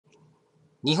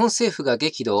日本政府が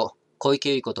激怒、小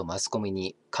池百合子とマスコミ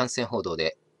に感染報道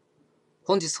で、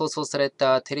本日放送され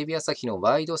たテレビ朝日の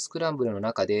ワイドスクランブルの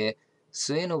中で、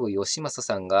末延吉正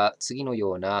さんが次の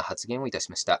ような発言をいた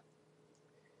しました。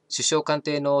首相官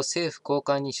邸の政府高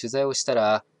官に取材をした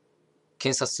ら、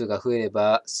検査数が増えれ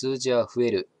ば数字は増え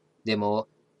る。でも、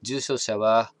重症者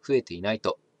は増えていない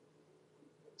と。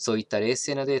そういった冷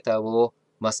静なデータを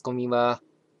マスコミは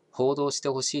報道して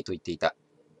ほしいと言っていた。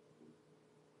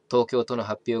東京都の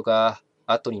発表が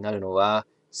後になるのは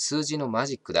数字のマ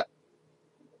ジックだ。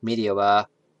メディアは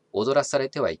踊らされ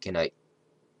てはいけない。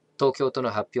東京都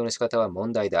の発表の仕方は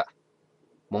問題だ。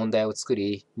問題を作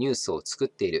り、ニュースを作っ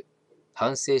ている。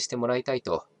反省してもらいたい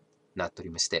となっており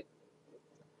まして。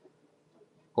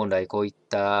本来こういっ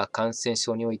た感染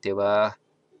症においては、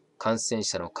感染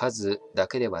者の数だ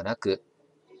けではなく、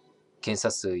検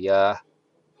査数や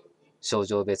症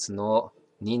状別の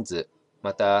人数、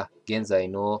また現在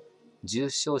の重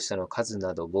症者の数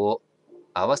などを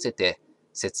合わせて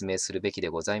説明するべきで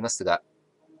ございますが、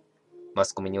マ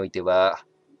スコミにおいては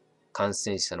感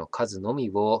染者の数の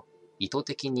みを意図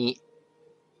的に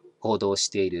報道し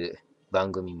ている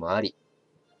番組もあり、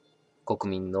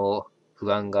国民の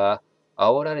不安が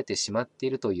煽られてしまってい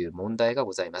るという問題が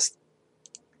ございます。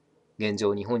現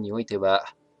状、日本において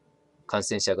は感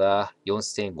染者が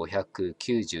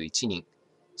4591人、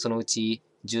そのうち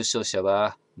重症者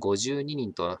は52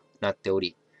人となってお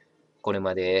り、これ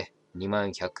まで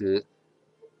2155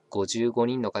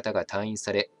人の方が退院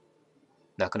され、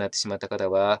亡くなってしまった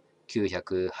方は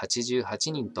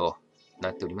988人と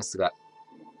なっておりますが、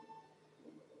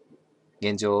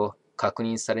現状確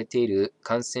認されている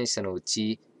感染者のう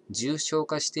ち重症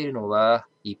化しているのは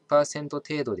 1%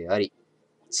 程度であり、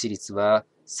致死率は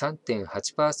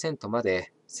 3.8% ま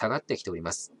で下がってきており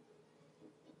ます。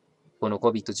この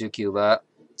COVID-19 は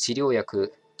治療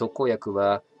薬、特効薬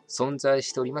は存在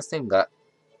しておりませんが、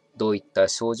どういった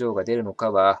症状が出るの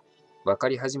かは分か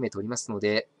り始めておりますの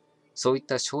で、そういっ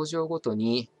た症状ごと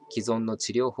に既存の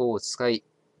治療法を使い、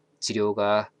治療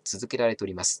が続けられてお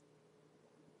ります。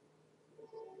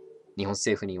日本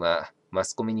政府には、マ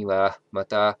スコミには、ま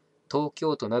た東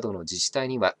京都などの自治体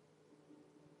には、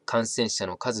感染者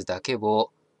の数だけ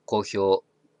を公表、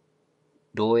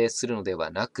漏洩するので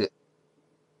はなく、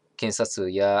検査数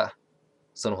や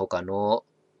その他の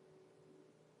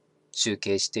集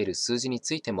計している数字に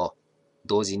ついても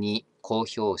同時に公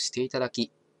表していただ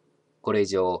き、これ以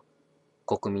上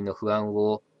国民の不安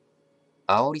を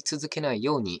煽り続けない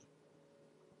ように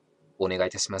お願いい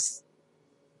たします。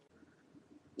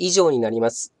以上になりま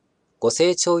す。ご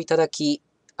清聴いただき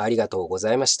ありがとうご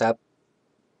ざいました。